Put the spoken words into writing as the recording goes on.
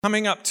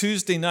Coming up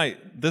Tuesday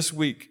night this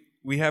week,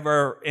 we have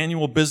our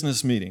annual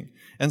business meeting.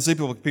 And some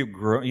people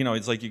groan,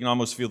 it's like you can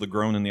almost feel the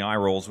groan in the eye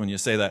rolls when you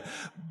say that.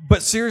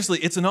 But seriously,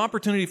 it's an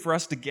opportunity for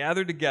us to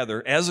gather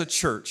together as a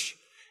church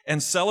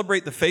and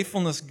celebrate the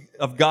faithfulness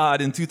of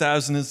God in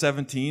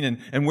 2017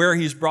 and where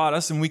He's brought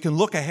us. And we can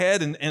look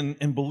ahead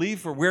and believe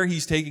for where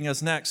He's taking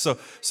us next. So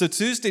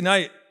Tuesday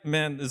night,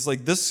 man, it's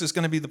like this is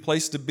going to be the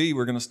place to be.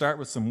 We're going to start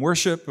with some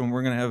worship, and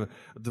we're going to have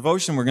a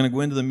devotion. We're going to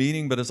go into the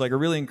meeting, but it's like I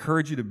really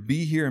encourage you to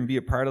be here and be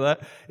a part of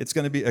that. It's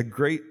going to be a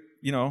great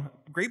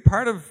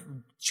part of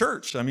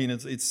church. I mean,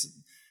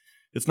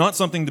 it's not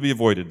something to be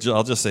avoided.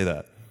 I'll just say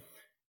that.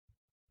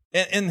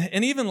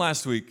 And even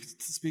last week,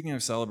 speaking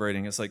of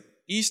celebrating, it's like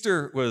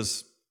Easter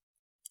was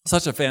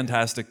such a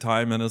fantastic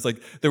time, and it's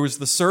like there was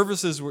the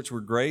services which were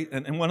great,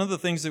 and one of the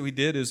things that we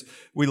did is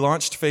we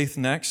launched Faith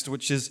Next,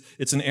 which is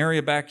it's an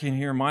area back in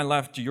here, my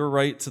left, your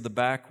right, to the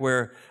back,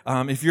 where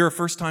if you're a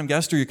first-time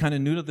guest or you're kind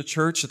of new to the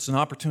church, it's an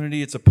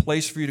opportunity, it's a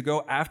place for you to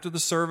go after the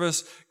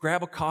service,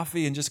 grab a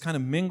coffee, and just kind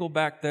of mingle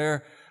back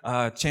there.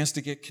 Chance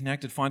to get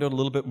connected, find out a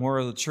little bit more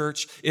of the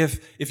church.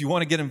 If you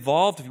want to get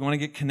involved, if you want to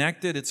get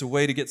connected, it's a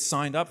way to get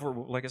signed up. For,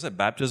 like I said,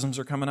 baptisms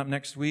are coming up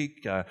next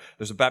week.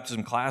 There's a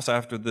baptism class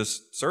after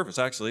this service,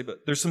 actually,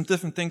 but there's some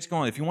different things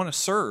going on. If you want to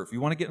serve, you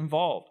want to get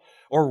involved.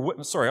 I'm going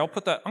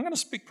to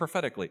speak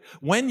prophetically.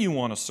 When you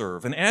want to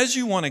serve, and as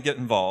you want to get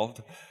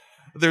involved,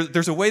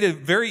 there's a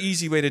very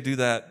easy way to do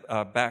that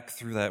back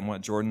through that and what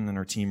Jordan and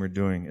her team are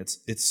doing.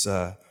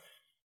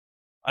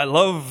 I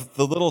love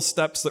the little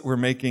steps that we're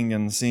making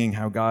and seeing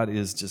how God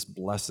is just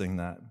blessing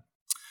that.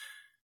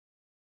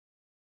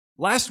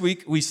 Last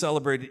week, we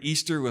celebrated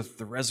Easter with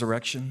the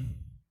resurrection,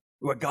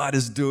 what God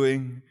is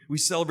doing. We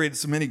celebrated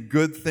so many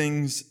good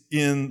things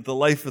in the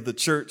life of the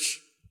church.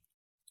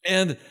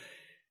 And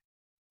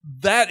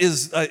that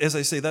is, as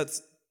I say,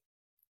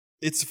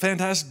 it's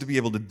fantastic to be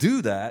able to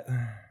do that.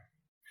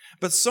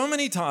 But so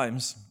many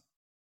times,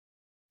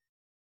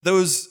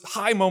 those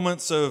high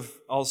moments of,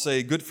 I'll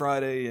say, Good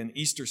Friday and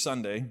Easter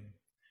Sunday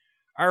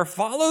are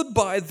followed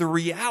by the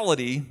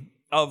reality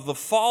of the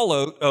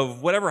fallout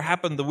of whatever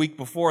happened the week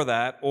before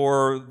that,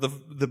 or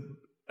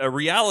a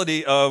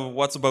reality of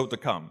what's about to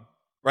come,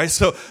 right?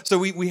 So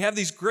we have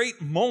these great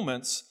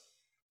moments,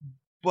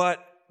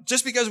 but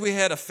just because we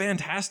had a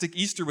fantastic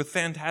Easter with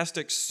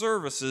fantastic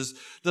services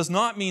does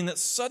not mean that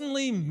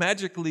suddenly,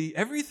 magically,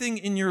 everything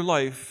in your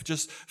life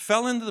just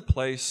fell into the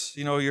place.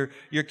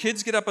 Your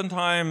kids get up on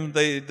time.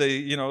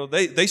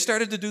 They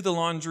started to do the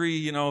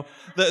laundry.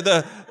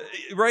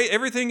 Right.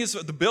 Everything is,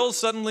 the bills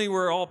suddenly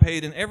were all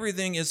paid, and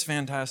everything is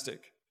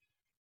fantastic.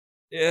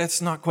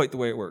 It's not quite the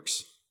way it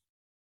works.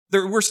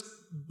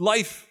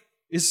 Life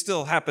is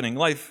still happening.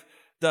 Life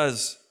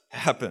does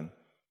happen.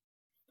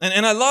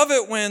 And I love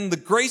it when the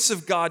grace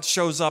of God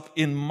shows up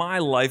in my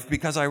life,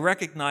 because I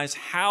recognize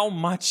how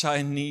much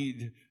I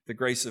need the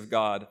grace of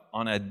God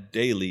on a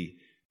daily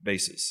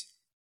basis.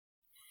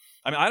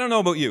 I mean, I don't know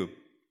about you,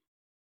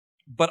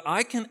 but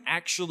I can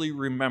actually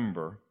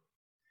remember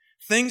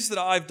things that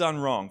I've done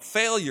wrong,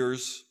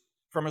 failures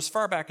from as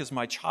far back as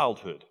my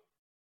childhood.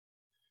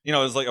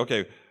 It's like,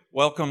 okay,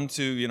 welcome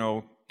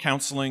to,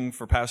 counseling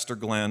for Pastor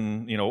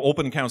Glenn,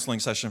 open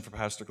counseling session for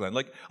Pastor Glenn.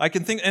 Like, I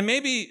can think, and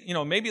maybe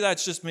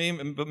that's just me,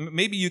 but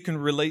maybe you can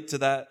relate to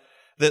that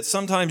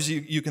sometimes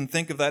you can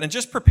think of that. And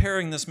just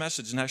preparing this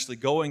message and actually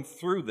going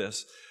through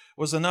this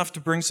was enough to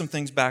bring some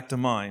things back to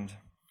mind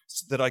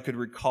that I could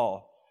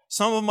recall.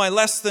 Some of my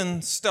less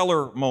than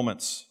stellar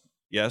moments.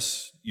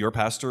 Yes, your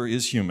pastor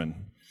is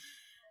human.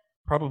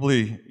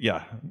 Probably,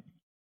 yeah,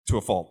 to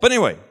a fault. But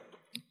anyway,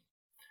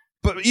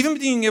 but even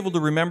being able to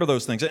remember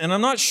those things, and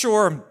I'm not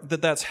sure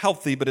that that's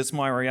healthy, but it's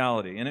my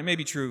reality, and it may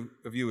be true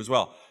of you as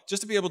well,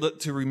 just to be able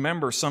to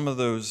remember some of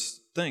those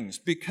things,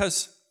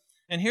 because,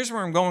 and here's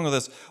where I'm going with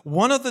this,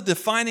 one of the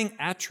defining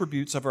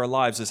attributes of our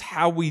lives is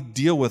how we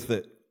deal with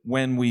it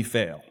when we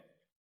fail.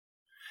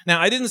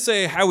 Now, I didn't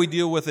say how we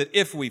deal with it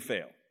if we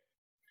fail,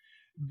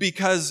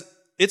 because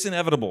it's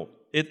inevitable.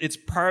 It's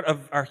part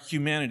of our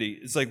humanity.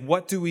 It's like,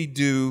 what do we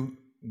do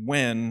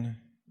when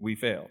we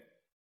fail?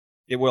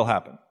 It will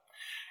happen.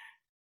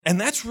 And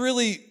that's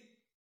really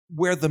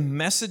where the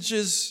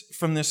messages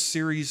from this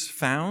series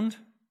found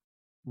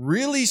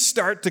really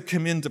start to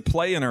come into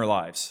play in our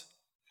lives.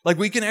 Like,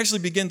 we can actually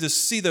begin to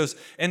see those.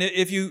 And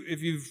if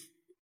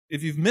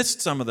you've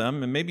missed some of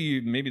them, and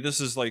maybe this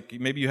is like,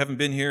 maybe you haven't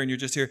been here and you're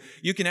just here,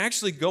 you can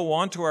actually go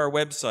onto our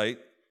website,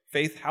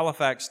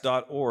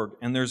 faithhalifax.org,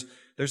 and there's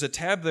a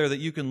tab there that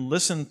you can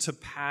listen to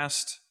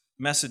past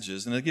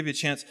messages, and it'll give you a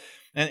chance.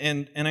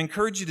 And I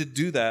encourage you to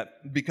do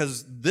that,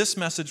 because this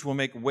message will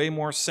make way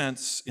more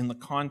sense in the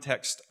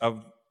context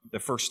of the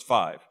first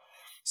 5.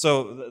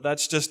 So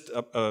that's just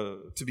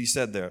to be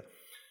said there.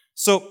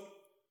 So,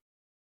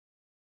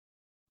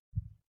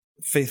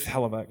 Faith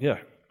Halifax, yeah,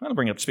 I'll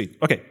bring you up to speed.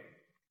 Okay.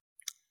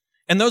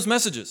 And those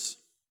messages,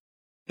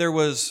 there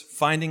was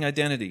finding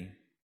identity,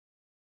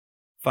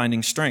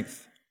 finding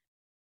strength,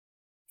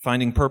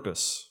 finding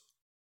purpose,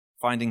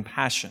 finding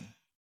passion,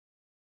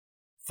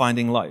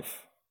 finding life.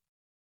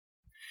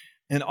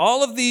 And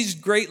all of these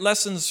great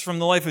lessons from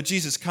the life of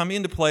Jesus come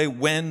into play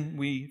when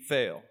we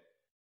fail.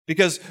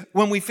 Because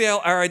when we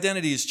fail, our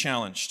identity is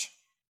challenged.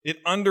 It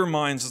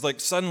undermines,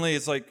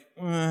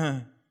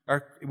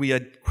 we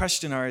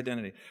question our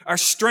identity. Our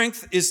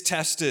strength is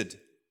tested.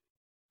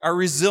 Our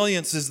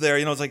resilience is there.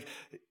 It's like,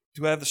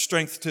 do I have the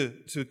strength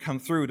to come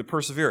through, to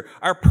persevere?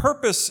 Our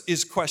purpose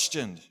is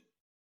questioned.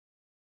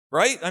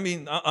 Right? I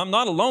mean, I'm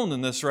not alone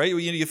in this, right?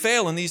 You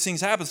fail and these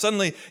things happen.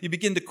 Suddenly, you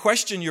begin to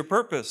question your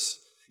purpose.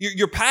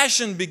 Your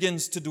passion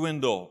begins to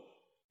dwindle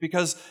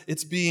because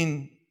it's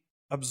being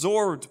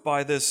absorbed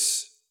by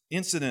this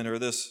incident or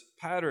this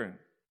pattern.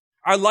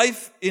 Our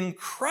life in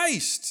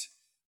Christ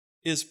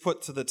is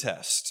put to the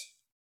test.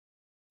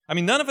 I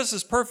mean, none of us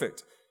is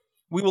perfect.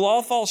 We will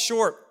all fall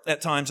short at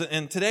times.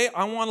 And today,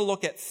 I want to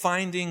look at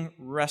finding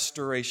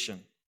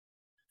restoration.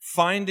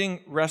 Finding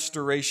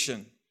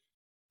restoration.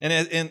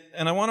 And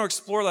I want to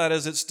explore that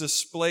as it's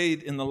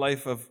displayed in the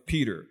life of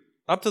Peter.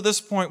 Up to this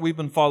point, we've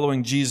been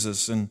following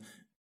Jesus, and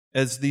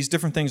as these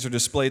different things are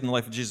displayed in the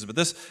life of Jesus. But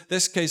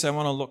this case, I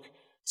want to look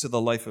to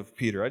the life of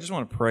Peter. I just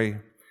want to pray,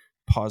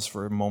 pause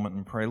for a moment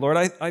and pray. Lord,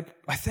 I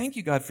thank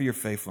you, God, for your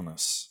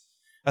faithfulness.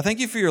 I thank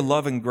you for your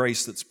love and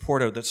grace that's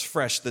poured out, that's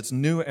fresh, that's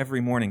new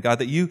every morning. God,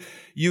 that you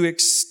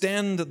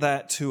extend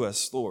that to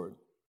us, Lord.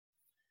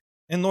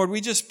 And Lord, we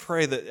just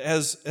pray that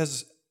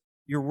as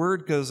your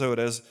word goes out,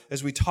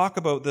 as we talk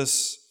about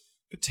this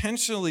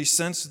potentially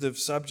sensitive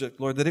subject,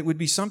 Lord, that it would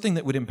be something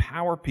that would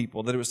empower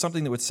people, that it was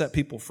something that would set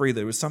people free,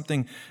 that it was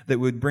something that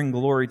would bring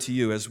glory to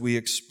you as we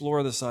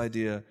explore this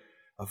idea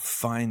of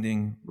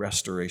finding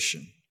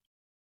restoration.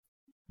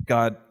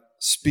 God,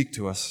 speak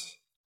to us,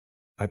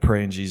 I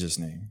pray in Jesus'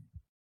 name.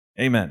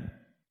 Amen.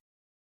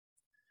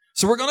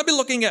 So we're going to be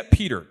looking at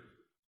Peter.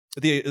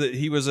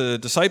 He was a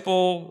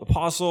disciple,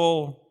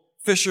 apostle,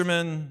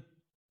 fisherman,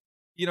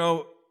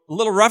 a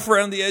little rough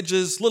around the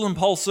edges, a little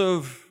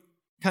impulsive,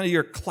 kind of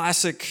your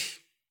classic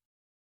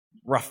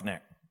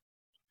roughneck.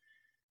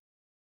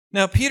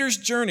 Now, Peter's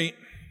journey,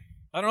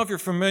 I don't know if you're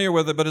familiar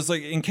with it, but it's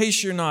like, in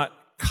case you're not,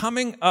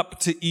 coming up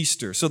to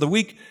Easter, so the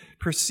week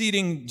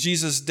preceding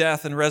Jesus'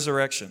 death and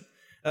resurrection.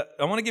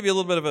 I want to give you a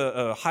little bit of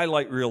a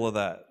highlight reel of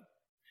that.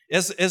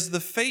 As the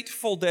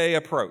fateful day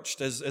approached,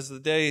 as the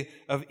day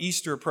of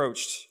Easter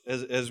approached,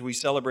 as we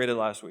celebrated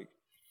last week,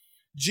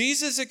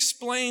 Jesus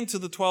explained to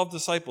the 12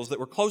 disciples that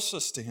were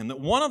closest to him that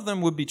one of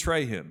them would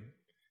betray him.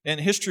 And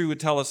history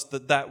would tell us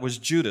that was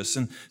Judas.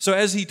 And so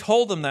as he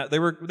told them that, they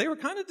were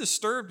kind of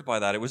disturbed by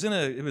that. It was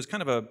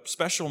kind of a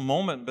special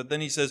moment, but then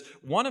he says,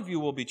 one of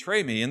you will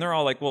betray me. And they're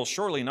all like, well,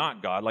 surely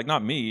not, God. Like,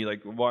 not me.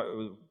 Like, what,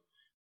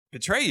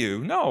 betray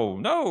you?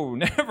 No,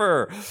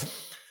 never.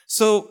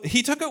 So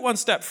he took it one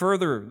step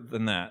further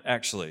than that,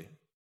 actually.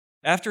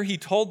 After he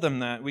told them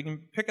that, we can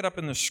pick it up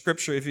in the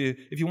scripture. If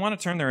you want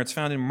to turn there, it's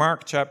found in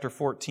Mark chapter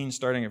 14,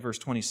 starting at verse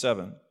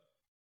 27.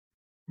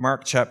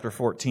 Mark chapter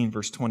 14,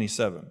 verse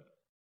 27.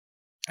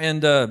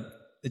 And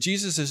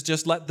Jesus has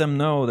just let them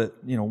know that,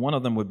 one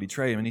of them would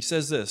betray him. And he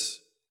says this,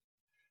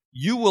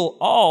 "You will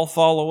all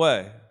fall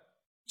away,"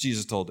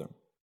 Jesus told them.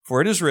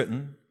 "For it is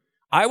written,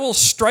 I will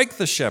strike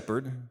the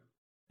shepherd,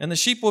 and the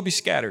sheep will be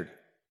scattered.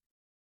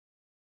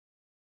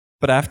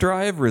 But after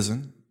I have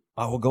risen,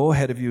 I will go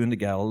ahead of you into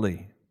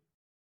Galilee."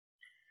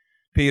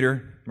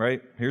 Peter,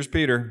 right? Here's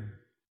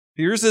Peter.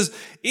 Peter says,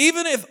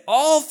 even if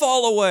all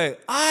fall away,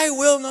 I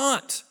will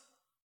not.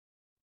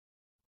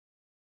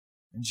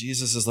 And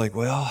Jesus is like,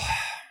 well,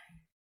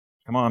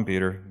 come on,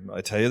 Peter.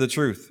 I tell you the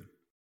truth.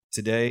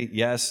 Today,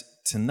 yes,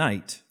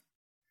 tonight,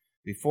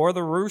 before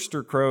the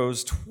rooster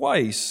crows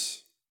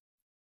twice,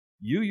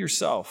 you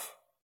yourself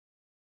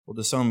will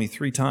disown me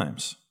 3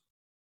 times.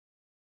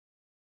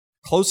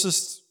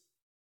 Closest,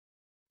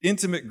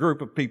 intimate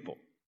group of people.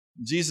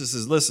 Jesus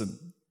says,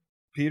 listen,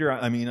 Peter,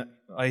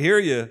 I hear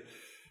you,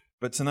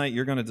 but tonight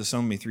you're going to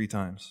disown me 3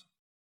 times.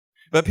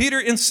 But Peter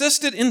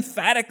insisted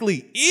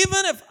emphatically,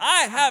 even if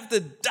I have to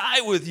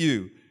die with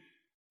you,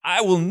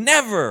 I will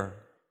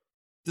never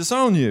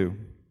disown you.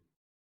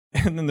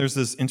 And then there's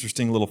this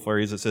interesting little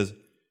phrase that says,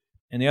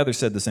 and the other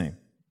said the same.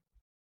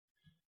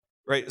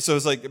 Right? So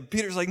it's like,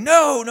 Peter's like,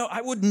 no,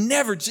 I would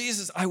never,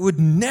 Jesus, I would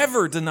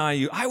never deny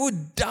you. I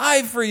would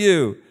die for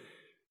you.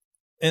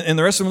 And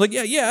the rest of them are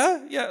like,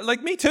 yeah,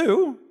 like me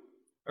too.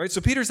 All right,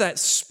 so Peter's that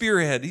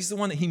spearhead. He's the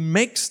one that he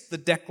makes the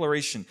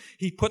declaration.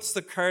 He puts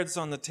the cards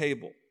on the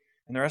table.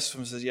 And the rest of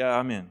them says, yeah,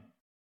 I'm in.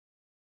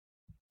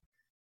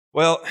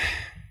 Well,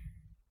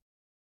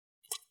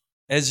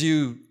 as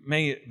you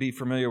may be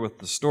familiar with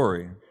the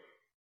story,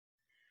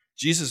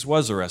 Jesus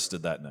was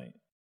arrested that night.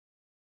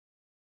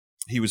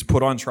 He was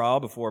put on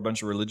trial before a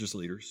bunch of religious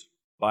leaders,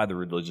 by the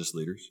religious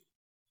leaders.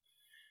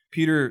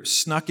 Peter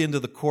snuck into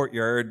the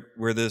courtyard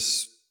where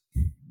this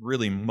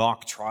really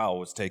mock trial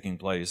was taking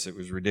place. It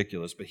was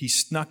ridiculous. But he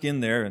snuck in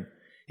there, and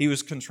he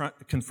was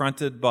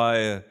confronted by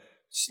a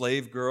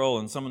slave girl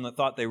and someone that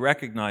thought they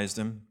recognized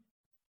him.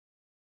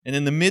 And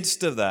in the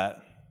midst of that,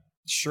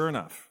 sure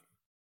enough,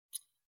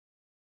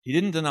 he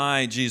didn't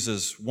deny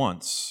Jesus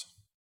once.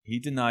 He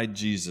denied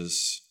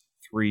Jesus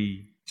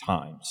 3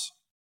 times.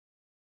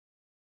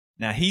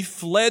 Now, he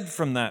fled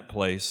from that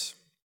place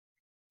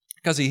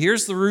because he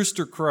hears the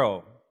rooster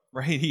crow,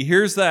 right? He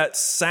hears that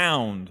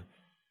sound,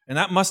 and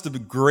that must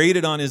have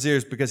grated on his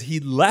ears because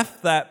he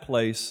left that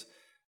place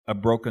a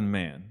broken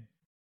man.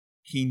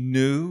 He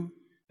knew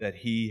that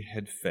he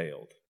had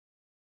failed.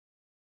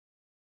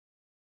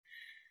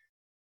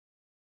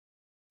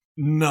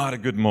 Not a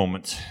good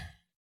moment.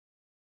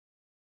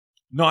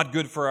 Not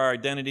good for our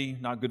identity,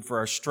 not good for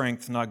our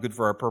strength, not good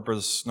for our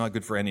purpose, not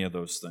good for any of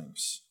those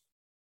things.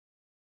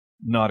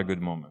 Not a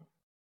good moment.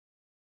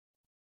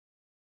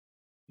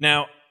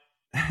 Now,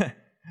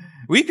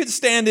 we could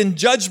stand in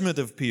judgment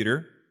of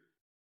Peter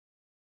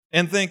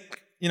and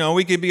think,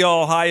 we could be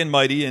all high and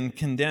mighty and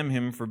condemn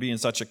him for being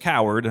such a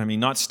coward. I mean,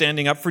 not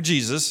standing up for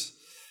Jesus,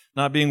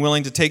 not being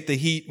willing to take the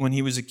heat when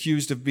he was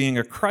accused of being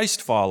a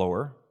Christ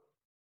follower.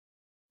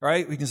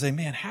 Right? We can say,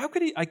 man, how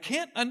could he? I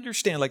can't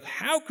understand.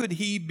 How could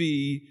he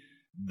be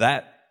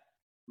that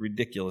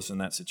ridiculous in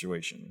that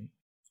situation?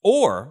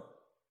 Or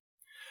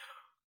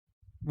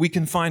we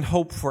can find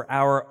hope for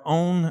our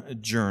own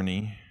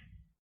journey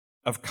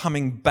of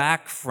coming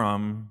back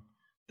from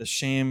the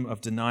shame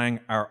of denying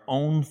our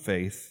own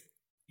faith,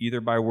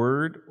 either by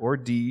word or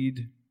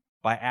deed,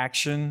 by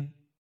action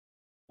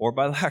or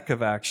by lack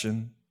of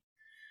action,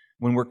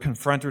 when we're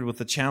confronted with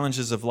the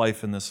challenges of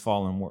life in this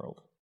fallen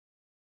world.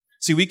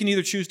 See, we can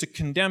either choose to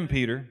condemn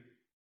Peter,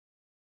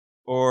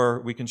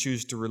 or we can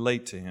choose to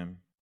relate to him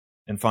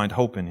and find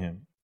hope in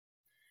him.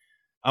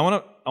 I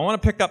want to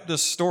pick up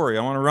this story.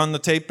 I want to run the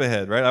tape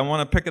ahead, right? I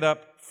want to pick it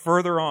up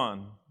further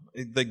on.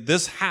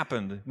 This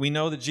happened. We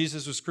know that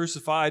Jesus was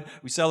crucified.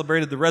 We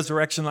celebrated the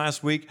resurrection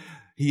last week.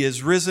 He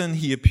is risen.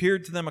 He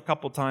appeared to them a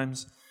couple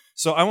times.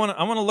 So I want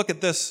to look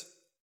at this.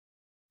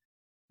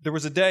 There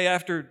was a day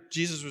after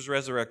Jesus was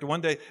resurrected.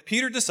 One day,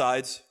 Peter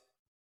decides,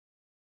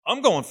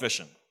 I'm going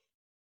fishing.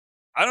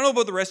 I don't know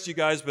about the rest of you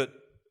guys, but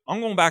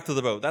I'm going back to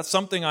the boat. That's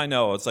something I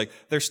know. It's like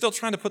they're still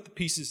trying to put the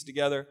pieces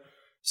together.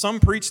 Some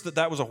preached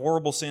that was a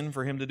horrible sin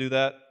for him to do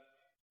that.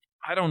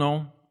 I don't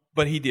know,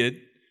 but he did.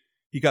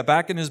 He got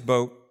back in his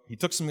boat. He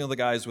took some of the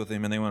guys with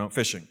him, and they went out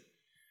fishing.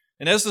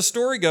 And as the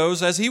story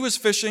goes, as he was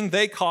fishing,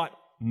 they caught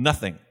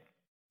nothing.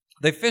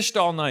 They fished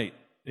all night.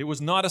 It was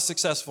not a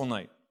successful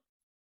night.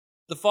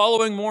 The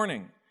following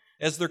morning,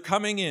 as they're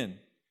coming in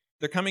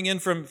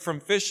from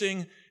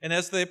fishing, and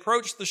as they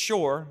approach the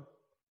shore,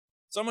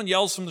 someone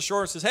yells from the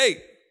shore and says,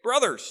 "Hey,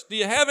 brothers, do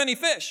you have any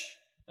fish?"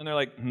 And they're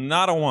like,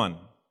 "Not a one."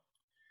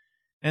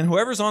 And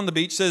whoever's on the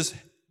beach says,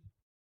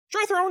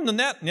 "Try throwing the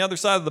net on the other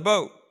side of the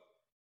boat."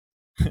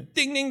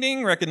 Ding, ding,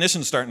 ding.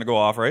 Recognition's starting to go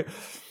off, right?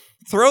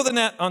 Throw the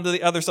net onto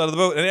the other side of the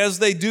boat. And as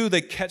they do,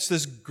 they catch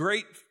this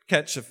great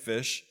catch of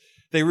fish.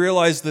 They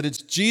realize that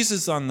it's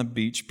Jesus on the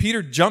beach.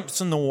 Peter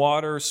jumps in the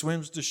water,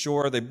 swims to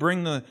shore. They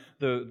bring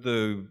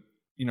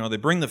they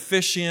bring the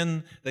fish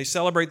in. They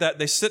celebrate that.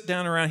 They sit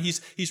down around.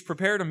 He's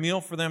prepared a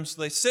meal for them.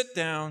 So they sit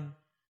down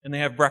and they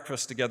have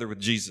breakfast together with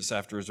Jesus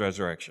after his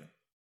resurrection.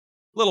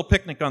 Little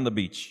picnic on the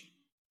beach.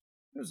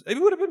 It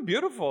would have been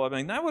beautiful. I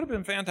mean, that would have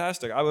been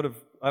fantastic. I don't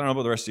know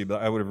about the rest of you,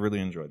 but I would have really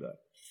enjoyed that.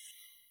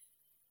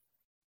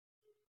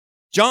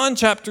 John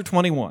chapter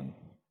 21.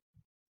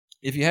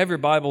 If you have your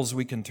Bibles,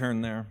 we can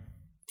turn there.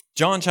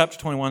 John chapter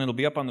 21, it'll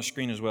be up on the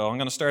screen as well. I'm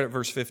going to start at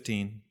verse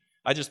 15.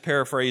 I just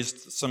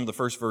paraphrased some of the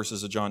first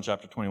verses of John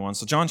chapter 21.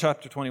 So John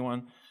chapter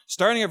 21,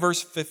 starting at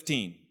verse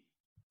 15.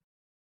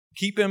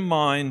 Keep in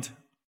mind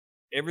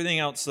everything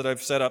else that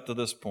I've said up to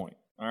this point,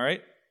 all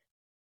right?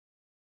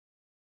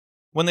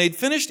 When they'd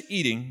finished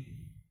eating,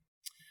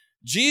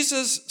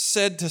 Jesus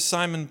said to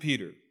Simon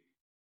Peter,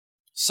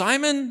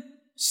 "Simon,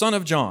 son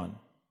of John,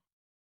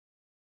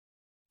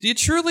 do you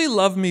truly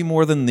love me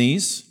more than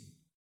these?"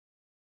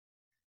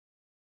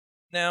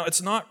 Now,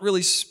 it's not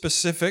really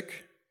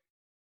specific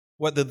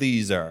what the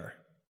these are.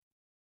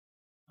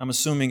 I'm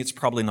assuming it's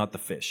probably not the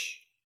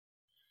fish.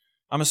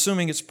 I'm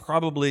assuming it's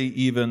probably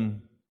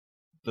even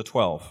the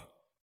 12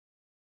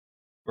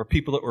 or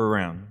people that were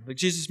around. Like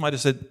Jesus might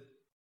have said,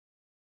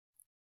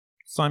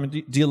 "Simon,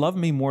 do you love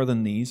me more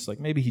than these?"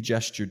 Like maybe he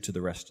gestured to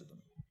the rest of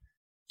them.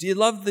 "Do you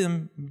love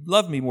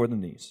me more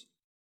than these?"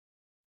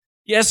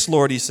 "Yes,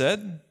 Lord," he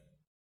said.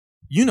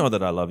 "You know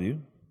that I love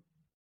you."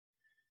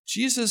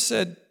 Jesus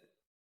said,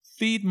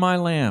 "Feed my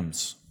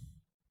lambs."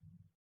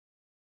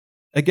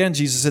 Again,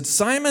 Jesus said,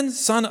 "Simon,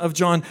 son of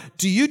John,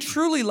 do you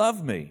truly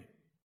love me?"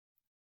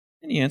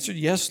 And he answered,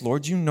 "Yes,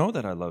 Lord, you know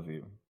that I love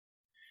you."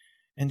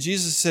 And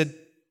Jesus said,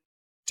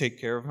 "Take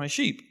care of my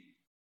sheep."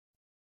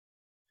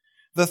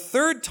 The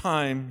third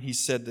time he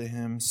said to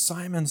him,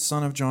 "Simon,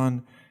 son of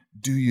John,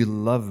 do you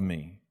love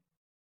me?"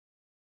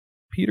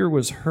 Peter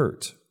was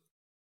hurt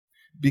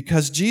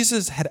because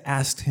Jesus had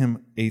asked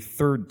him a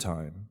third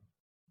time,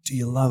 "Do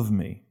you love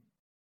me?"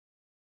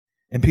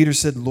 And Peter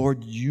said,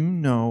 "Lord, you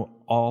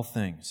know all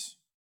things,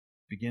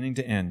 beginning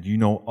to end. You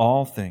know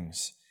all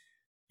things.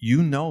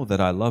 You know that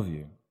I love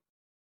you."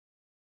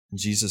 And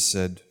Jesus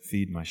said,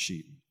 "Feed my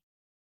sheep."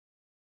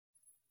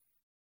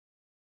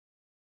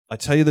 I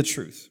tell you the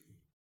truth.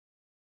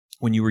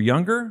 When you were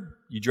younger,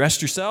 you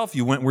dressed yourself,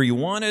 you went where you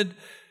wanted.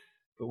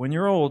 But when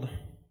you're old,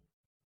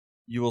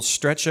 you will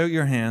stretch out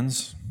your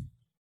hands,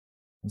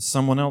 and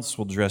someone else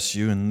will dress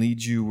you and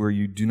lead you where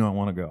you do not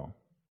want to go.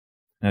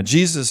 Now,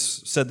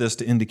 Jesus said this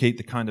to indicate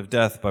the kind of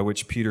death by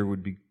which Peter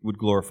would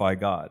glorify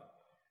God.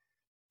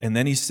 And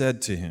then he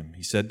said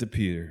to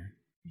Peter,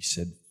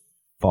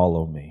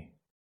 follow me.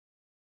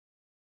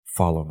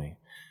 Follow me.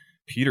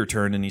 Peter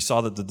turned and he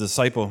saw that the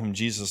disciple whom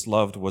Jesus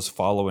loved was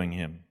following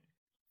him.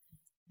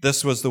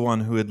 This was the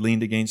one who had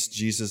leaned against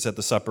Jesus at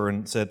the supper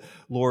and said,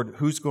 Lord,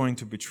 who's going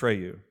to betray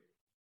you?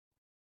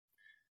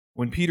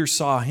 When Peter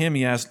saw him,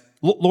 he asked,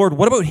 Lord,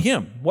 what about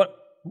him? What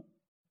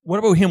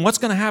about him? What's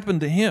going to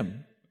happen to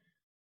him?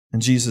 And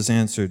Jesus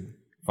answered,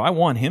 if I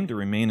want him to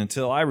remain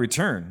until I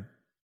return,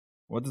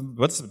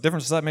 what's the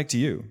difference does that make to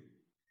you?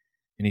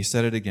 And he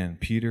said it again,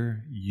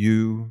 Peter,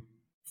 you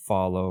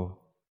follow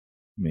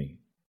me.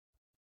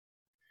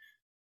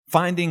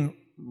 Finding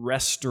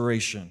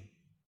restoration,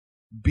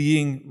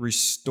 being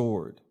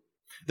restored.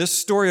 This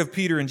story of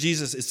Peter and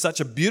Jesus is such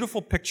a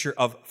beautiful picture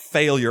of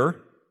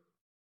failure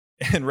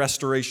and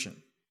restoration.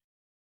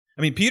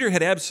 I mean, Peter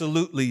had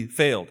absolutely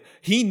failed.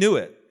 He knew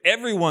it.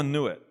 Everyone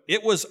knew it.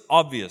 It was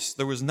obvious.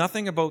 There was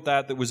nothing about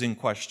that was in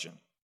question.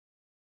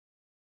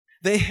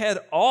 They had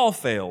all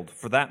failed,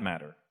 for that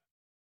matter.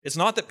 It's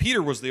not that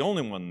Peter was the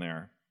only one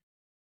there.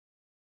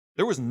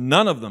 There was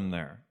none of them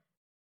there.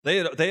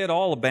 They had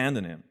all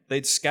abandoned him.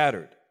 They'd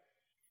scattered.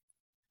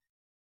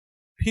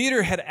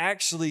 Peter had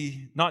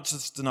actually not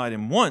just denied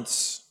him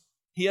once,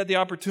 he had the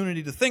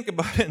opportunity to think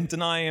about it and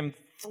deny him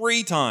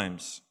 3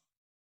 times.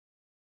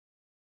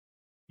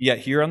 Yet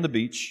here on the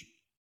beach,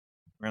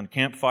 around the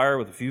campfire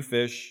with a few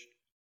fish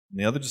and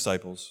the other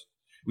disciples,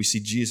 we see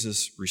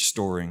Jesus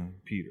restoring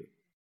Peter.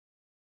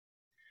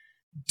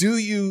 Do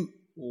you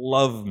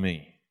love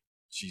me?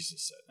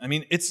 Jesus said. I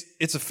mean,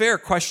 it's a fair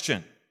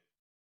question.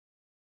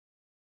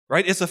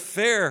 Right? It's a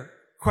fair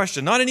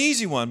question. Not an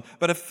easy one,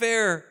 but a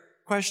fair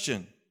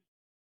question.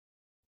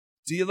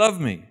 Do you love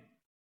me?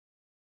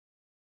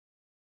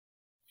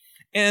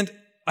 And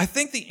I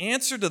think the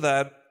answer to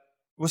that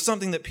was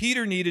something that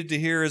Peter needed to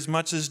hear as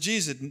much as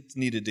Jesus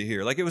needed to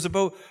hear. Like it was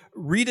about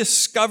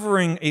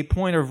rediscovering a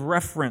point of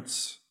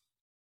reference.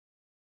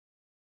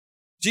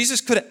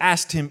 Jesus could have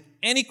asked him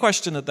any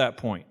question at that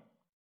point.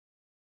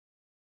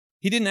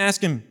 He didn't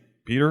ask him,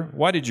 Peter,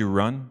 why did you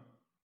run?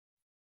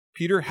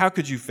 Peter, how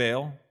could you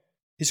fail?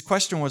 His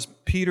question was,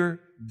 Peter,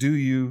 do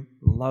you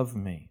love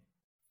me?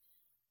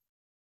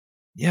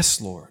 Yes,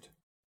 Lord.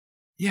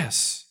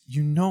 Yes,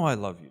 you know I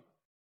love you.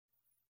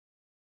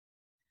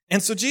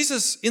 And so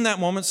Jesus, in that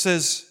moment,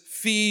 says,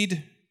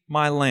 feed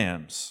my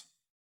lambs.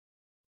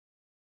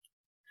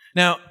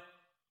 Now,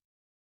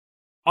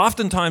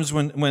 oftentimes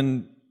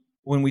when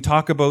we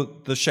talk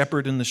about the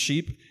shepherd and the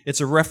sheep,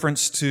 it's a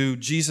reference to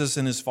Jesus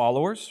and his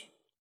followers.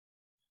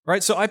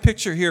 Right? So I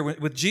picture here,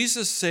 with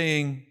Jesus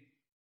saying,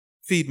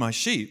 feed my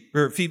sheep,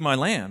 or feed my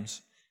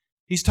lambs,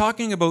 he's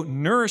talking about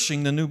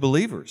nourishing the new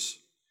believers.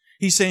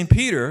 He's saying,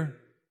 Peter,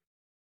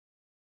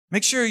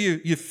 make sure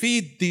you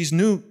feed these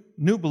new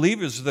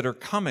believers that are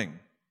coming.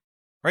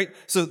 Right?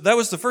 So that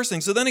was the first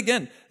thing. So then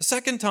again, the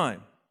second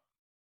time,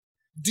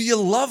 do you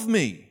love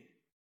me?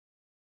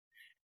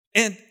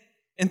 And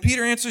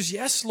Peter answers,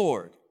 yes,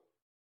 Lord.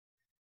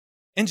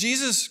 And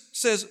Jesus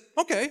says,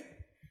 okay,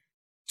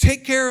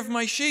 take care of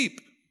my sheep.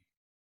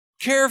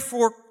 Care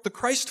for the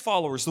Christ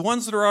followers, the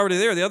ones that are already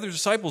there, the other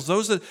disciples,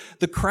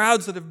 the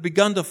crowds that have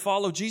begun to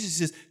follow Jesus.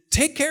 He says,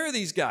 take care of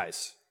these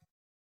guys.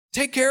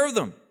 Take care of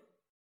them.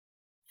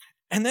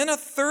 And then a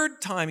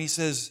third time he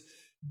says,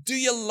 do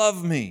you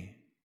love me?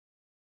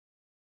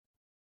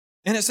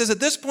 And it says at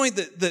this point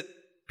that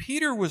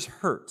Peter was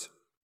hurt.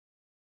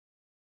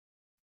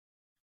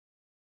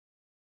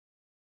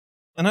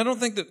 And I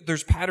don't think that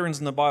there's patterns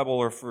in the Bible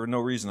or for no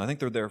reason. I think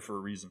they're there for a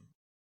reason.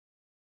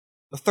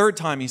 The third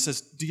time he says,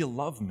 do you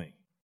love me?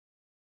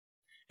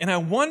 And I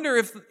wonder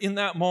if in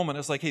that moment,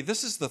 it's like, hey,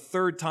 this is the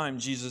third time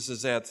Jesus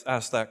has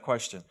asked that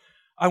question.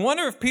 I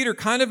wonder if Peter,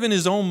 kind of in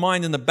his own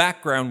mind in the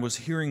background, was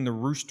hearing the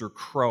rooster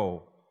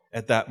crow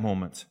at that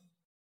moment.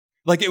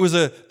 Like it was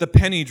the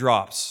penny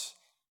drops.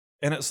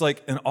 And it's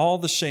like, and all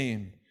the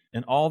shame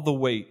and all the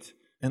weight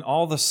and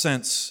all the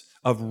sense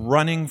of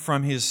running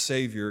from his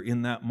Savior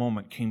in that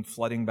moment came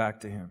flooding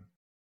back to him.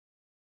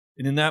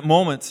 And in that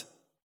moment,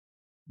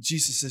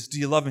 Jesus says, do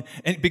you love me?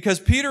 And because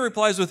Peter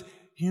replies with,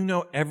 you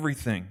know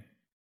everything.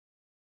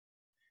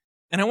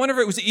 And I wonder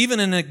if it was even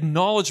an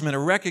acknowledgement, a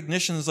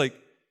recognition. It's like,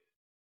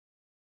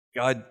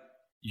 God,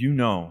 you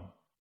know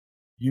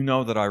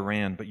that I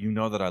ran, but you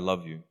know that I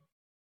love you.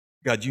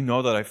 God, you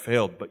know that I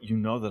failed, but you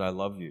know that I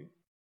love you.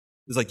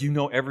 It's like, you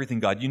know everything,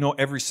 God. You know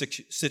every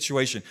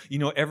situation. You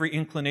know every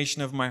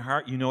inclination of my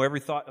heart. You know every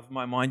thought of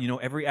my mind. You know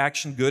every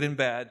action, good and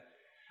bad.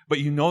 But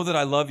you know that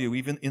I love you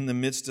even in the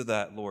midst of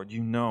that, Lord.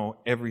 You know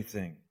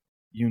everything.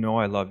 You know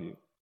I love you.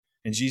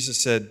 And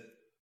Jesus said,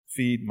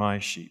 feed my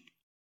sheep.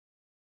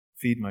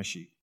 Feed my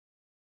sheep.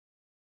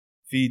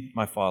 Feed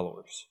my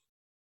followers.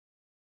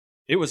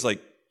 It was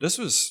like, this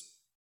was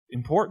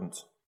important.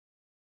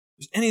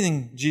 If there's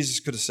anything Jesus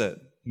could have said,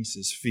 he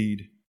says,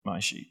 feed my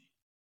sheep.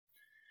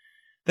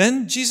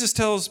 Then Jesus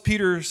tells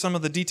Peter some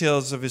of the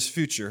details of his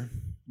future,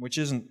 which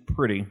isn't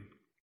pretty.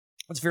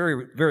 It's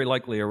very, very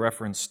likely a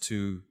reference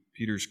to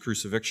Peter's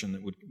crucifixion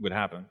that would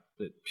happen,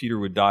 that Peter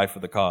would die for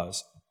the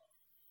cause.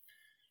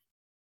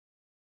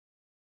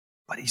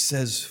 But he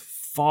says,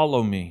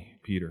 "Follow me,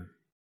 Peter.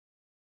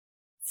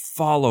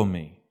 Follow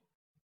me."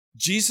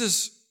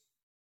 Jesus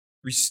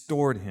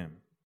restored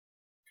him.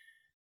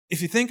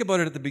 If you think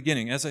about it at the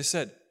beginning, as I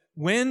said,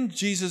 when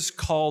Jesus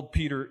called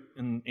Peter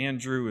and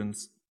Andrew and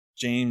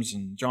James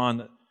and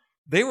John,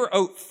 they were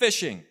out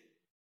fishing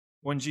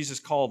when Jesus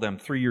called them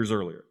 3 years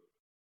earlier.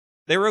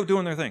 They were out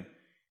doing their thing.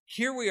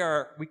 Here we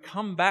are, we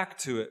come back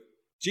to it.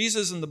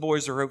 Jesus and the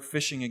boys are out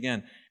fishing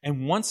again.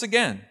 And once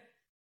again,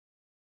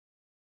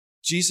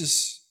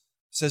 Jesus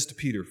says to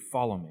Peter,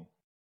 "Follow me."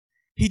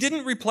 He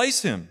didn't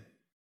replace him.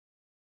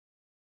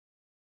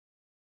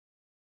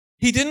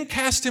 He didn't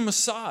cast him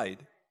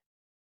aside.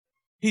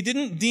 He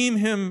didn't deem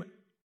him,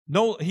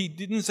 he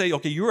didn't say,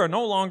 "Okay, you are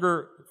no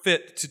longer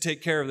fit to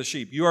take care of the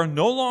sheep. You are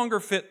no longer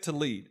fit to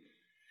lead."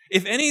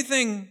 If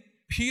anything,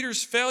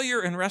 Peter's failure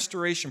and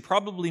restoration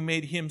probably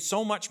made him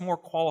so much more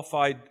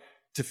qualified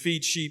to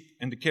feed sheep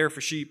and to care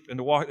for sheep and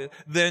to walk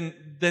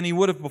than he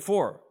would have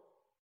before.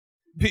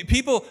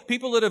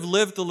 People that have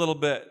lived a little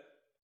bit,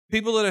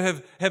 people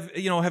that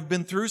have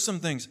been through some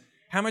things,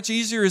 how much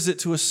easier is it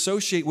to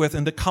associate with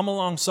and to come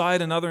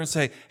alongside another and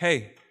say,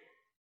 "Hey,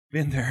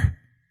 been there.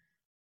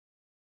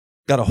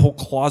 Got a whole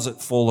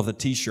closet full of the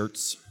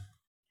t-shirts.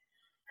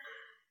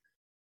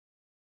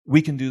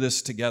 We can do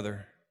this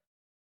together."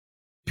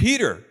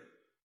 Peter,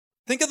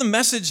 think of the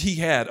message he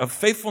had of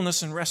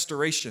faithfulness and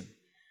restoration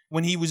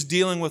when he was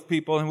dealing with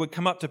people and would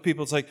come up to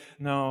people. It's like,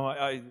 "No,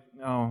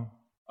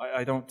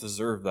 I don't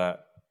deserve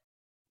that."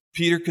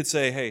 Peter could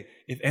say, "Hey,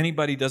 if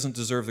anybody doesn't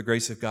deserve the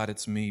grace of God,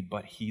 it's me,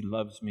 but he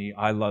loves me,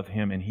 I love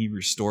him, and he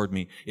restored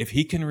me. If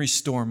he can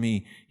restore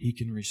me, he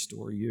can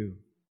restore you."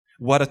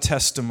 What a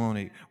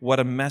testimony.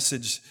 What a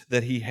message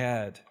that he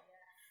had.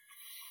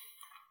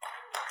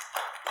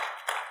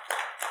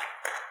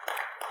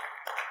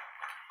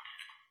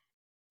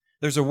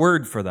 There's a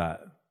word for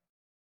that.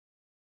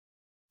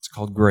 It's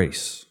called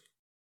grace.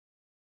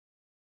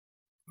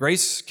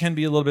 Grace can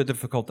be a little bit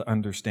difficult to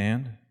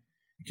understand.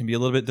 It can be a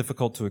little bit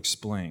difficult to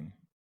explain.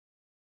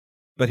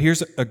 But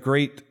here's a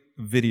great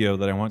video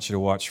that I want you to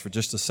watch for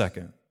just a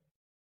second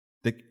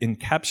that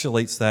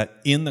encapsulates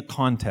that in the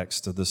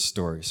context of this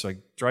story. So I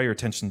draw your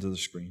attention to the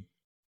screen.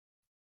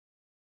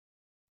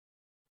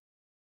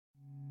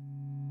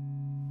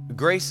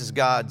 Grace is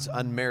God's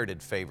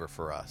unmerited favor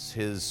for us,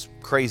 His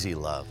crazy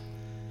love.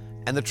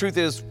 And the truth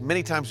is,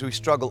 many times we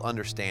struggle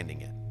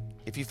understanding it.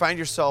 If you find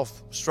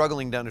yourself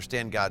struggling to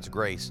understand God's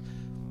grace,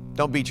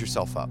 don't beat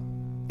yourself up.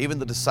 Even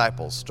the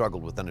disciples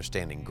struggled with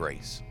understanding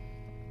grace.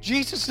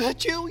 Jesus, is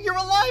that you? You're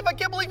alive. I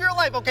can't believe you're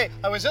alive. Okay,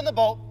 I was in the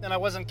boat and I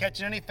wasn't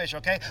catching any fish,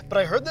 okay? But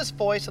I heard this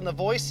voice and the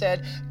voice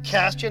said,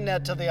 "Cast your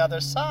net to the other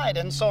side."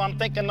 And so I'm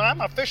thinking, I'm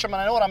a fisherman,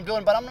 I know what I'm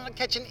doing, but I'm not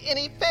catching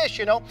any fish,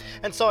 you know?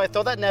 And so I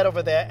throw that net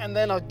over there and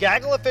then a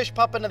gaggle of fish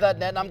pop into that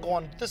net and I'm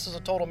going, this is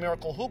a total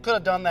miracle. Who could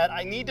have done that?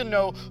 I need to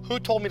know who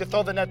told me to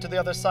throw the net to the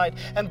other side.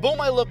 And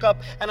boom, I look up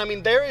and I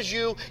mean, there is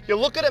you. You're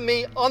looking at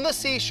me on the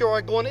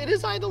seashore going, "It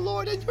is I, the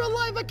Lord, and you're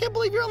alive. I can't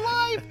believe you're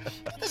alive.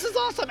 This is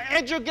awesome.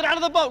 Andrew, get out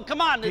of the boat. Come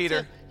on."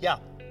 Peter. Yeah.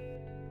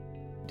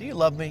 Do you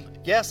love me?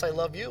 Yes, I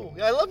love you.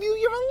 I love you.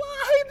 You're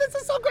alive. This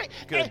is so great.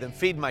 Good, then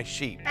feed my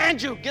sheep.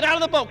 Andrew, get out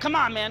of the boat. Come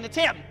on, man. It's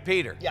him.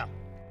 Peter. Yeah.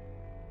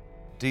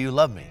 Do you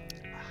love me?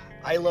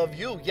 I love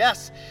you,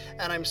 yes.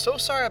 And I'm so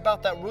sorry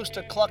about that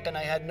rooster clucking.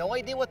 I had no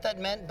idea what that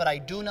meant, but I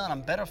do now.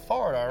 I'm better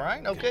for it, all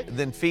right? Okay?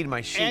 Then feed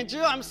my sheep.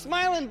 Andrew, I'm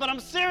smiling, but I'm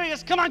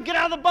serious. Come on, get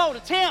out of the boat.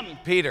 It's him.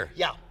 Peter.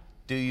 Yeah.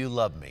 Do you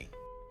love me?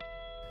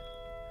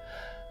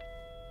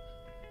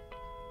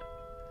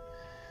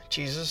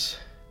 Jesus,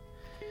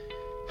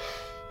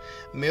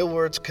 mere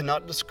words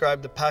cannot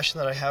describe the passion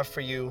that I have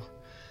for you.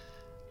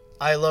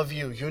 I love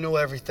you. You know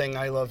everything.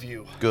 I love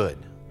you. Good.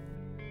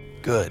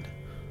 Good.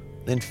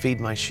 Then feed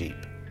my sheep.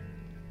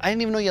 I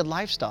didn't even know you had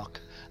livestock.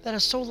 That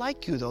is so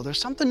like you, though. There's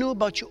something new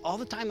about you all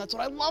the time. That's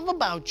what I love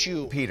about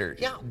you. Peter,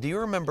 Yeah. do you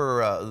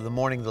remember the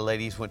morning the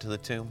ladies went to the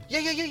tomb?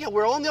 Yeah.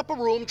 We're all in the upper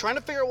room trying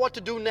to figure out what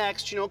to do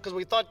next, you know, because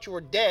we thought you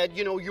were dead.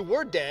 You know, you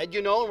were dead,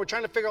 you know, and we're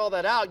trying to figure all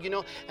that out, you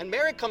know. And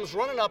Mary comes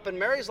running up, and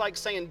Mary's like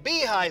saying,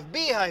 "Beehive,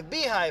 beehive,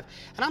 beehive."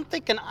 And I'm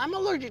thinking, I'm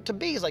allergic to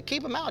bees. Like,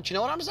 keep them out, you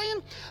know what I'm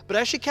saying? But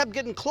as she kept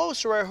getting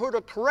closer, I heard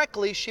her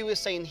correctly. She was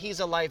saying, "He's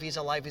alive, he's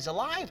alive, he's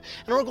alive."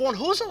 And we're going,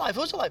 "Who's alive,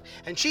 who's alive?"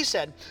 And she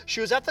said she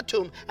was at the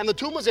tomb, and the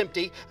tomb was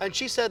empty, and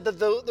she said that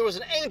there was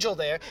an angel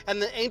there,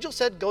 and the angel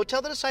said, "Go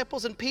tell the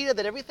disciples and Peter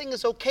that everything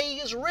is okay, he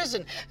is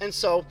risen." And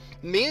so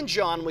me and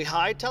John, we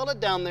hightailed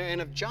it down there,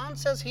 and if John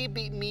says he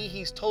beat me,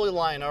 he's totally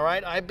lying, all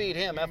right? I beat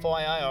him,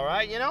 FYI, all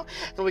right, you know?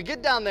 And we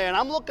get down there, and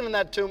I'm looking in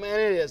that tomb, and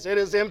it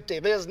is empty.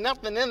 There's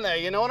nothing in there,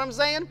 you know what I'm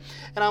saying?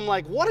 And I'm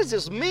like, what does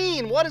this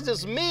mean? What does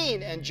this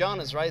mean? And John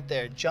is right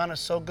there. John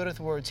is so good with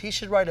words. He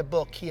should write a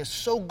book. He is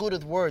so good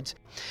with words.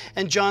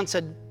 And John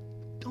said,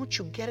 Don't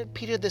you get it,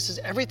 Peter? This is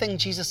everything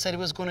Jesus said he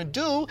was going to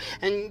do,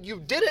 and you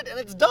did it, and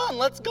it's done.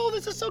 Let's go.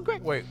 This is so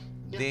great. Wait,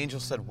 the angel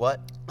said what?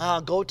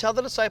 Go tell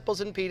the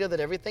disciples and Peter that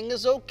everything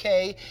is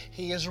okay.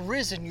 He is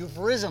risen. You've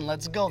risen.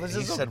 Let's go.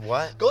 He said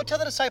what? Go tell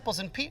the disciples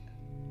and Peter.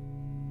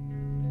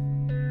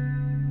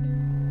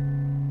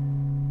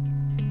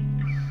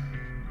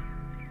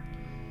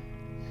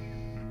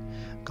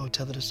 Go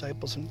tell the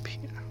disciples and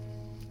Peter.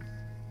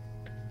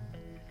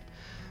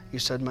 You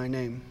said my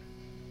name.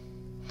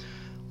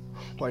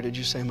 Why did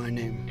you say my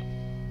name?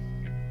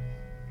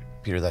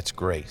 Peter, that's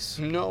grace.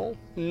 No,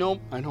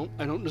 I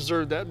don't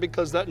deserve that,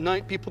 because that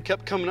night people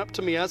kept coming up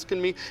to me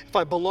asking me if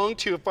I belonged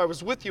to you, if I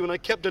was with you, and I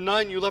kept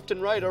denying you left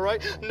and right, all right?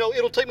 No,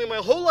 it'll take me my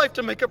whole life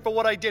to make up for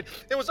what I did.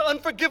 It was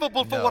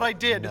unforgivable for what I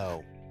did.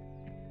 No.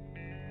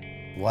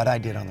 What I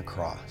did on the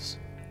cross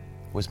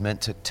was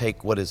meant to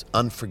take what is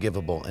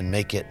unforgivable and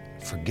make it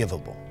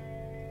forgivable.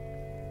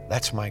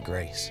 That's my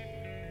grace.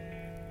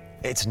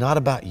 It's not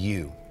about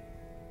you.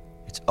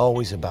 It's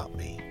always about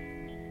me.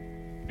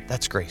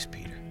 That's grace,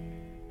 Peter.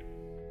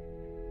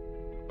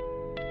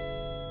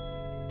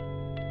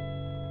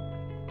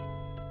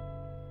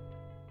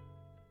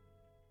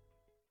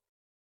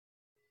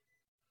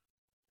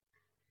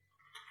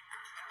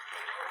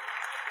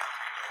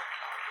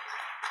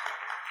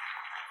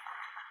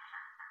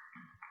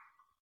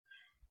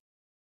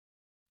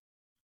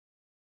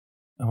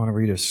 I want to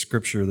read a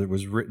scripture that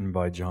was written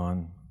by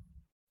John.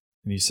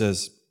 And he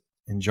says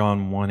in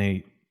John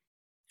 1:8,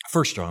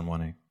 1 John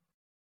 1:8,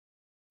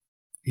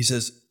 he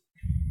says,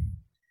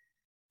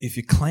 if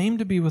you claim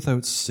to be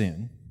without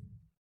sin,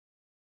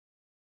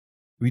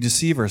 we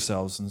deceive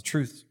ourselves and the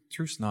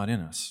truth's not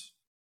in us.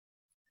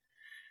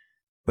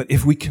 But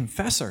if we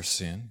confess our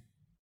sin,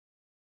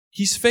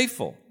 he's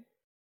faithful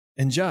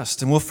and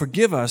just and will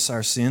forgive us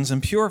our sins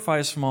and purify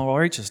us from all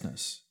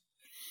righteousness.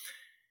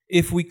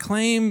 If we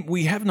claim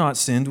we have not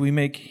sinned, we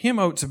make him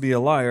out to be a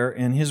liar,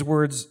 and his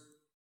word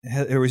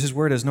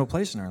has no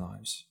place in our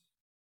lives.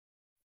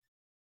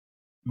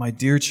 My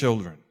dear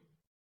children,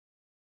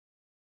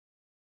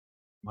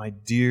 my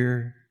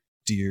dear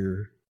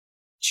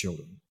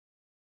children,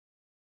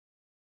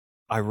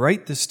 I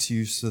write this to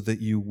you so that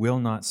you will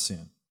not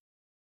sin.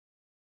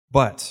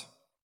 But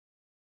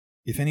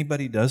if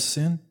anybody does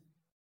sin,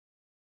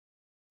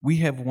 we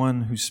have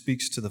one who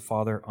speaks to the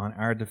Father on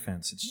our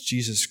defense. It's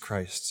Jesus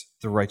Christ,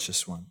 the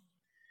righteous one.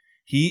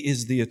 He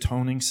is the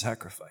atoning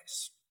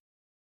sacrifice.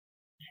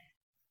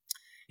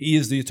 He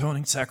is the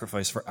atoning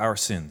sacrifice for our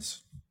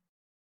sins.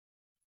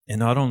 And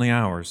not only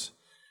ours,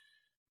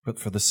 but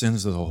for the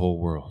sins of the whole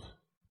world.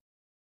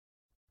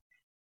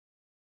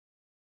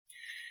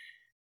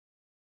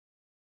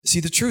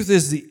 See, the truth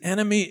is the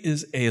enemy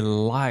is a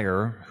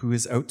liar who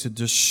is out to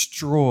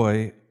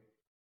destroy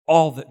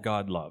all that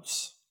God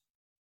loves,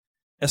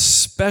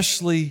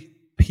 especially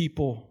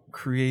people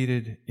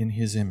created in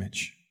his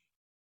image.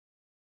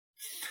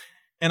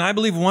 And I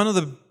believe one of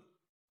the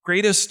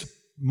greatest,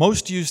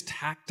 most used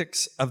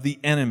tactics of the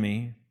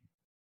enemy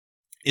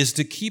is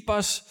to keep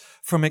us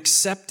from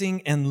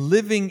accepting and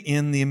living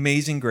in the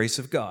amazing grace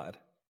of God.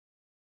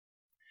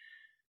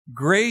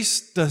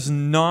 Grace does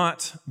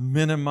not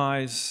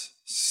minimize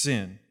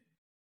sin.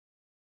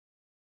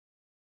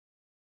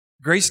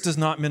 Grace does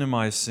not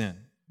minimize sin.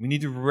 We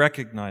need to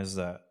recognize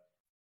that.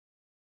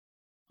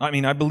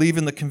 I believe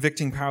in the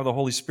convicting power of the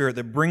Holy Spirit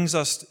that brings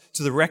us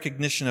to the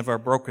recognition of our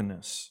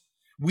brokenness.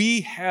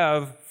 We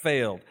have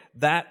failed.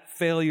 That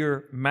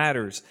failure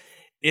matters.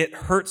 It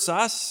hurts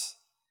us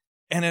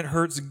and it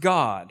hurts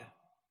God.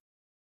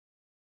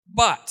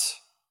 But,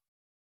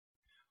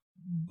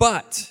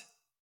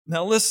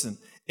 now listen,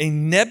 a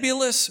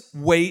nebulous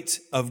weight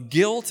of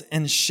guilt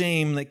and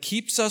shame that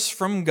keeps us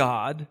from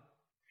God,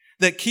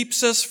 that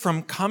keeps us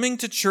from coming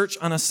to church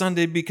on a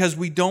Sunday because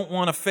we don't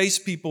want to face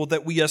people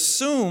that we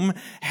assume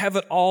have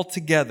it all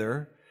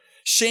together.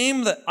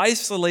 Shame that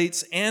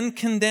isolates and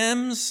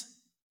condemns,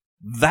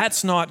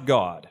 that's not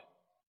God.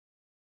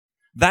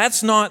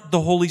 That's not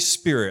the Holy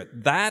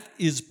Spirit. That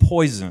is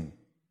poison.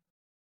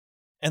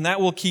 And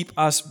that will keep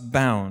us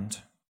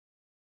bound.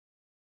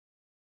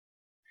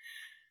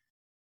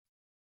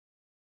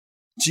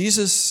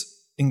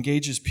 Jesus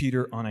engages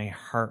Peter on a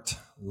heart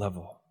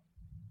level.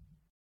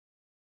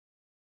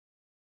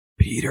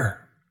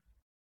 Peter,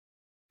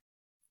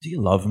 do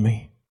you love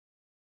me?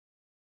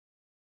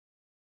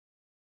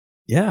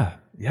 Yeah,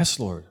 yes,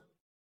 Lord.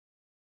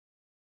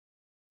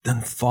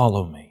 Then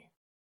follow me.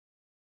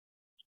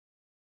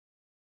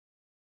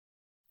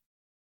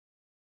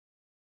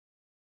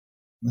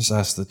 Let's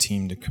ask the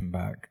team to come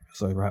back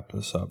as I wrap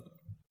this up.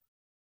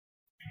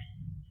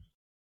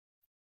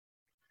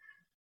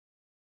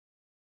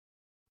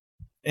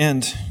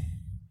 And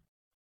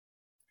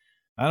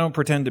I don't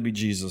pretend to be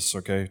Jesus,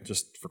 okay,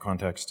 just for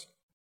context.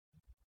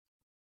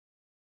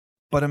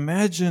 But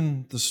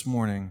imagine this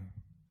morning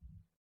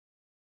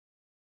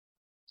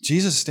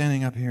Jesus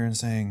standing up here and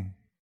saying,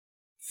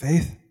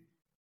 Faith,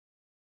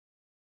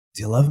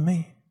 do you love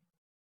me?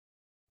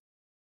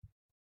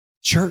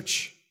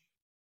 Church,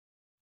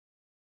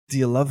 do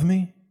you love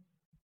me?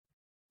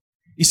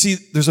 You see,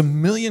 there's a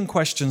million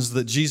questions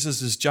that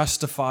Jesus is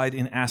justified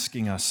in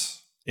asking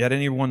us at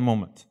any one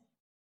moment.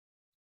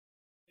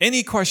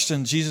 Any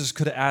question Jesus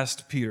could have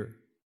asked Peter.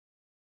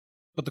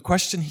 But the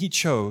question he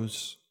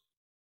chose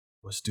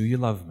was, do you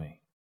love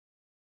me?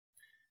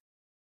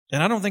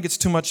 And I don't think it's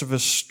too much of a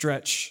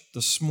stretch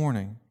this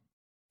morning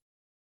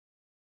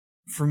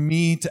for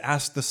me to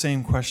ask the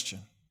same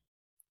question.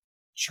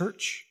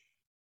 Church,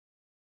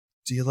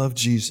 do you love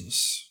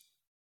Jesus?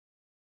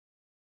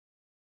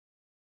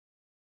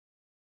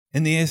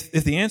 And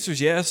if the answer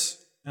is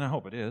yes, and I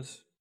hope it is,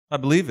 I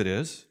believe it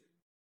is,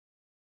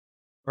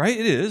 right?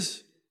 It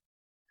is.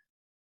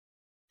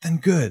 Then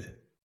good.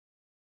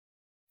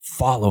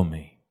 Follow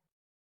me.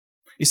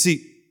 You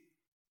see,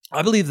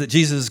 I believe that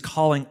Jesus is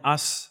calling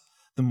us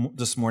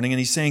this morning, and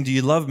he's saying, do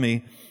you love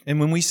me? And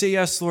when we say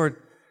yes, Lord,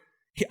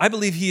 I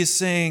believe he is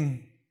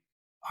saying,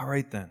 all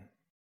right then,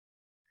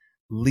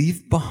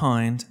 leave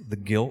behind the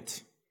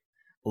guilt,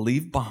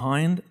 leave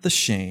behind the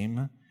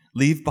shame,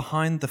 leave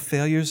behind the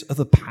failures of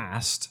the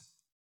past,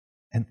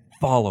 and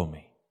follow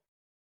me.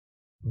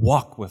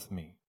 Walk with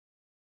me.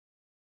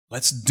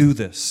 Let's do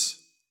this.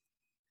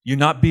 You're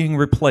not being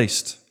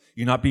replaced.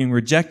 You're not being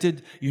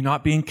rejected. You're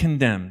not being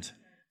condemned.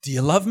 Do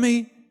you love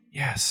me?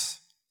 Yes.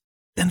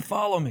 Then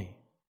follow me.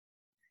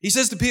 He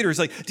says to Peter, he's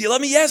like, do you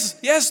love me? Yes.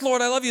 Yes,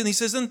 Lord, I love you. And he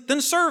says,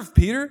 then serve,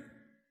 Peter.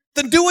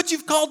 Then do what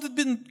you've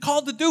been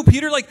called to do,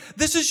 Peter. Like,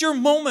 this is your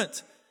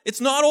moment. It's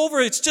not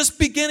over. It's just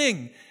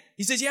beginning.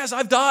 He says, yes,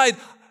 I've died.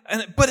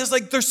 But it's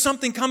like there's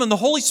something coming. The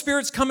Holy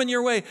Spirit's coming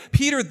your way.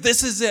 Peter,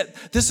 this is it.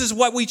 This is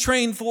what we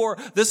train for.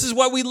 This is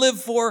what we live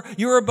for.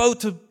 You're about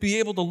to be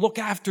able to look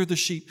after the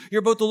sheep. You're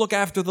about to look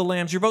after the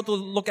lambs. You're about to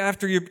look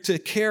after, to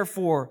care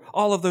for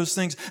all of those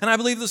things. And I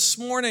believe this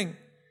morning,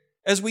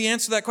 as we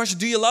answer that question,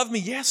 do you love me?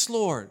 Yes,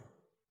 Lord.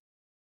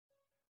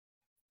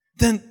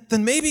 Then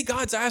maybe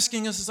God's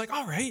asking us, it's like,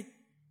 all right,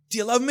 do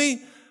you love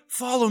me?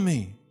 Follow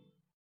me.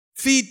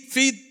 Feed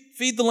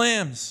the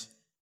lambs.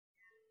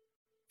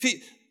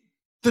 Feed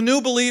the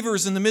new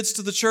believers in the midst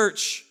of the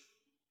church.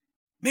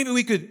 Maybe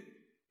we could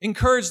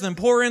encourage them,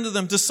 pour into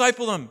them,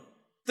 disciple them.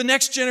 The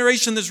next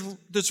generation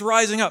that's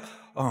rising up.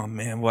 Oh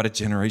man, what a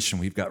generation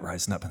we've got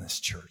rising up in this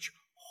church.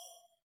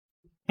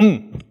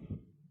 An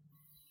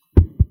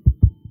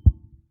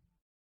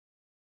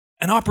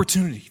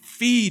opportunity.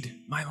 Feed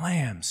my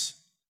lambs.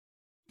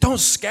 Don't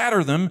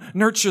scatter them,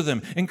 nurture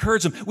them,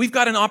 encourage them. We've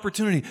got an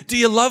opportunity. Do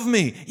you love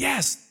me?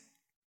 Yes.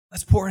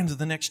 Let's pour into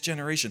the next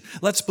generation.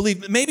 Let's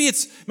believe. Maybe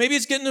it's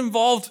getting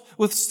involved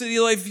with City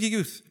Life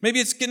Youth. Maybe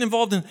it's getting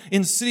involved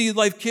in City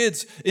Life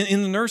Kids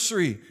in the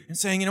nursery and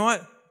saying, you know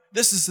what?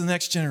 This is the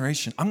next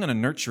generation. I'm going to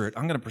nurture it.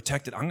 I'm going to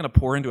protect it. I'm going to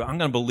pour into it. I'm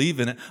going to believe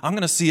in it. I'm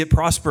going to see it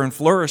prosper and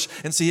flourish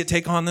and see it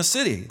take on the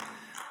city.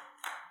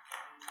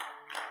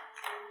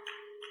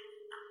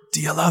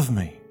 Do you love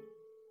me?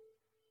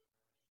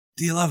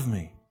 Do you love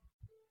me?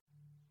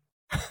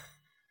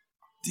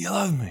 Do you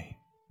love me?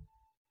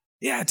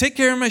 Yeah, take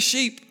care of my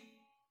sheep.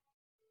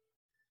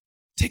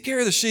 Take care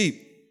of the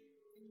sheep.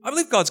 I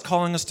believe God's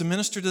calling us to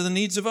minister to the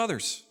needs of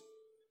others.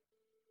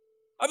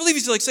 I believe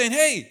he's like saying,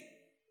 hey,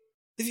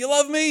 if you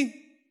love me,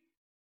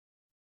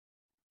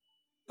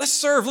 let's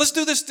serve. Let's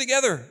do this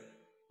together.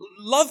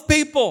 Love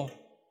people.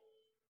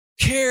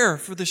 Care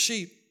for the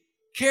sheep.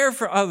 Care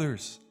for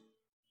others.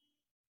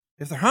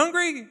 If they're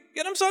hungry,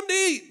 get them something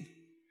to eat.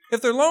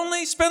 If they're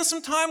lonely, spend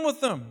some time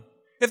with them.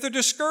 If they're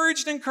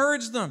discouraged,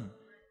 encourage them.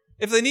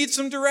 If they need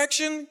some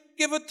direction,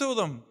 give it to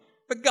them.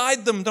 But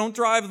guide them, don't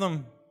drive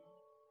them.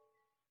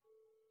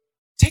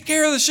 Take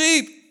care of the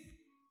sheep.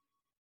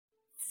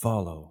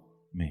 Follow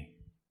me.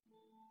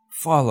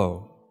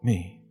 Follow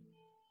me.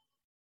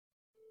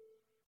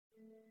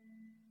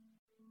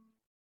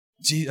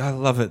 I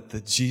love it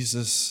that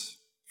Jesus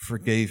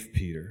forgave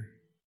Peter.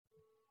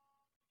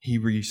 He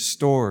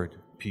restored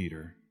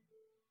Peter.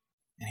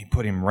 And he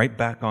put him right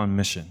back on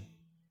mission.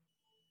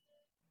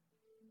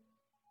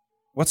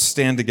 Let's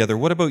stand together.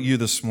 What about you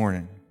this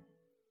morning?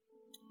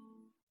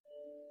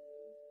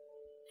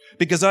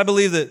 Because I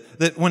believe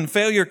that when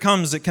failure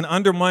comes, it can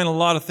undermine a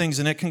lot of things,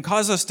 and it can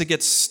cause us to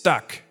get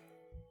stuck.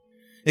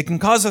 It can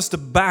cause us to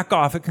back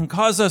off. It can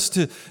cause us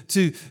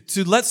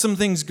to let some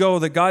things go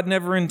that God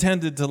never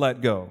intended to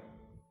let go.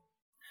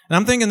 And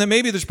I'm thinking that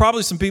maybe there's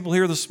probably some people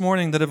here this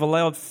morning that have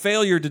allowed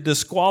failure to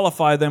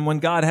disqualify them when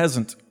God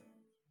hasn't.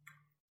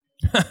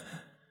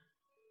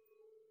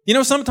 You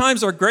know,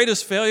 sometimes our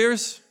greatest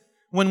failures,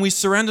 when we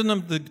surrender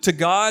them to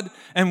God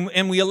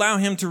and we allow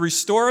him to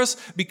restore us,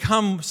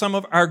 become some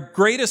of our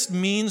greatest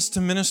means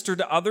to minister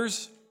to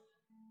others.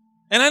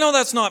 And I know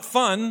that's not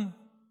fun.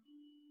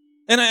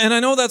 And I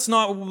know that's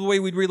not the way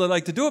we'd really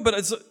like to do it,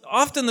 but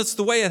often that's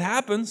the way it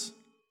happens.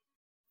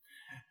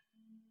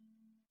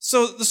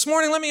 So this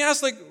morning, let me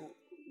ask,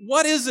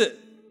 what is it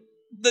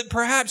that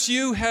perhaps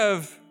you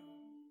have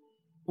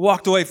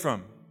walked away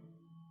from?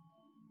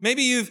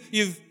 Maybe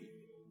you've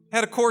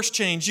had a course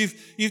change.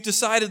 You've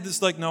decided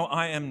this, no,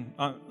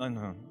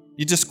 no.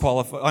 You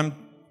disqualify.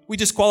 We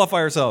disqualify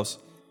ourselves.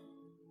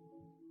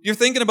 You're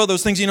thinking about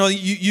those things.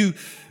 You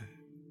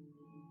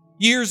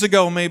Years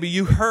ago, maybe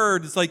you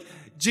heard, it's like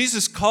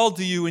Jesus called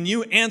to you and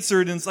you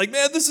answered, and it's like,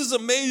 man, this is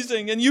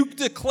amazing. And you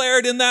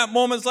declared in that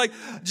moment, it's like,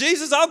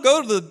 Jesus, I'll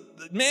go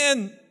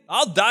to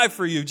I'll die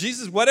for you.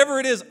 Jesus,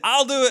 whatever it is,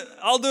 I'll do it.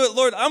 I'll do it,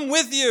 Lord. I'm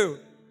with you.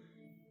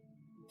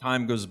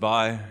 Time goes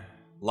by.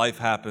 Life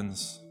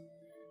happens.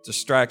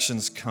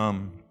 Distractions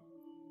come.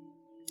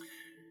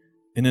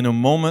 And in a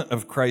moment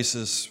of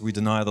crisis, we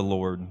deny the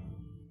Lord.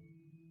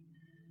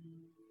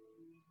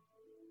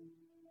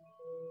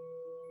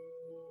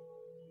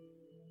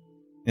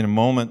 In a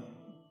moment,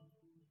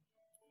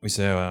 we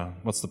say,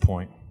 what's the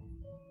point?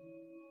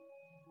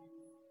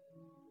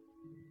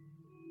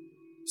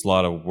 There's a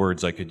lot of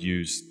words I could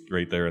use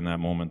right there in that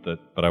moment,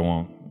 but I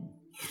won't.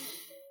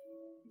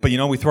 But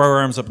we throw our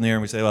arms up in the air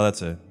and we say, well,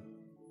 that's it.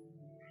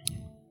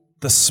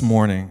 This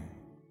morning,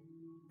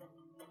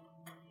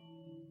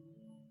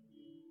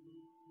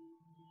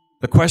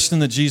 the question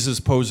that Jesus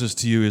poses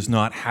to you is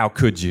not, how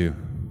could you?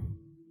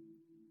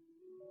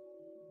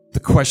 The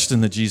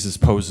question that Jesus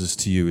poses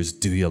to you is,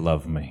 do you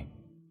love me?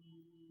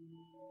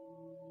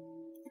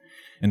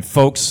 And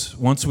folks,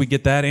 once we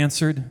get that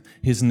answered,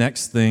 his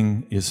next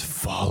thing is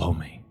follow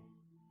me.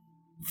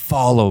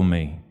 Follow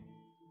me.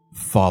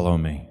 Follow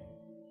me.